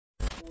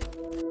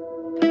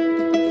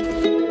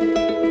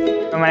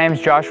My name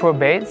is Joshua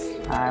Bates.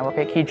 I work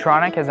at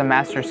Keytronic as a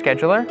master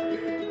scheduler.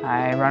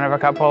 I run a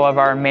couple of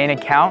our main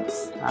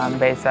accounts. I'm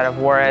based out of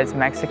Juarez,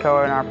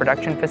 Mexico in our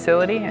production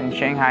facility, in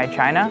Shanghai,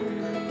 China.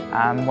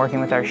 I'm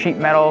working with our sheet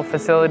metal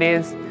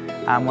facilities,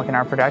 working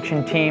our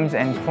production teams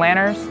and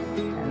planners,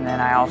 and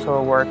then I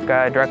also work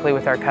directly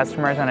with our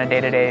customers on a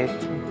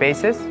day-to-day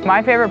basis.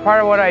 My favorite part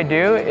of what I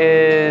do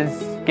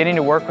is getting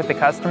to work with the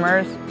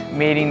customers,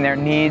 meeting their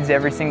needs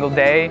every single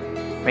day,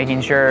 making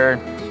sure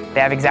they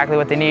have exactly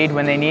what they need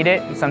when they need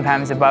it, and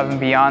sometimes above and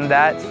beyond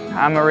that.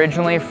 I'm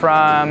originally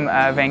from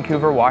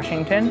Vancouver,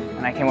 Washington,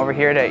 and I came over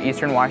here to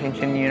Eastern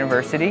Washington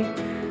University,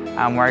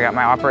 where I got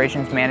my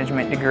operations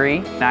management degree.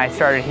 And I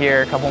started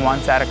here a couple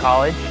months out of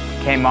college,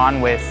 came on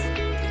with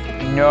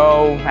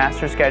no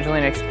master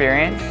scheduling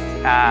experience,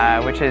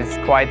 which is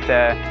quite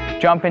the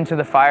jump into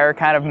the fire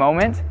kind of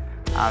moment.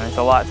 It's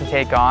a lot to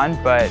take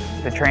on, but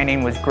the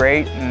training was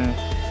great, and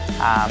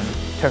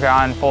took it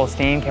on full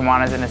steam, came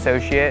on as an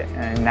associate,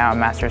 and now a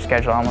master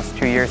scheduler, almost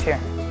 2 years here.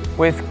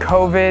 With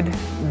COVID,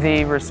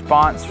 the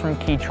response from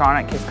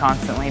Keytronic has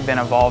constantly been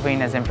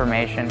evolving as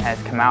information has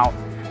come out,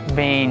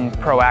 being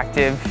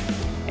proactive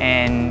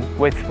and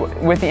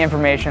with the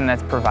information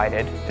that's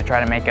provided to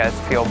try to make us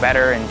feel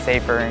better and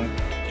safer and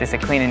just a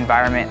clean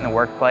environment in the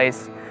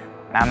workplace,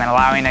 and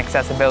allowing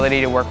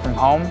accessibility to work from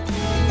home.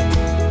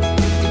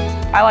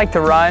 I like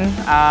to run.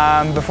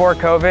 Before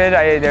COVID,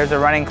 there's a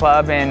running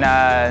club in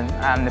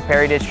the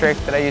Perry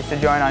district that I used to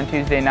join on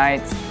Tuesday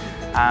nights.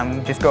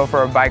 Just go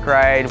for a bike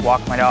ride,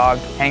 walk my dog,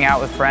 hang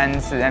out with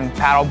friends, and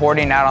paddle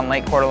boarding out on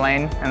Lake Coeur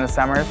d'Alene in the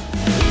summers.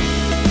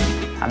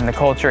 The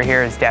culture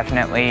here is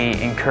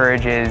definitely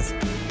encourages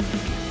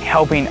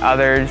helping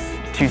others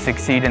to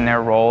succeed in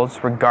their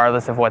roles,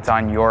 regardless of what's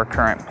on your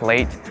current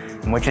plate,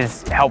 which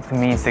has helped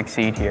me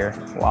succeed here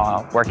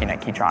while working at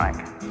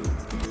Keytronic.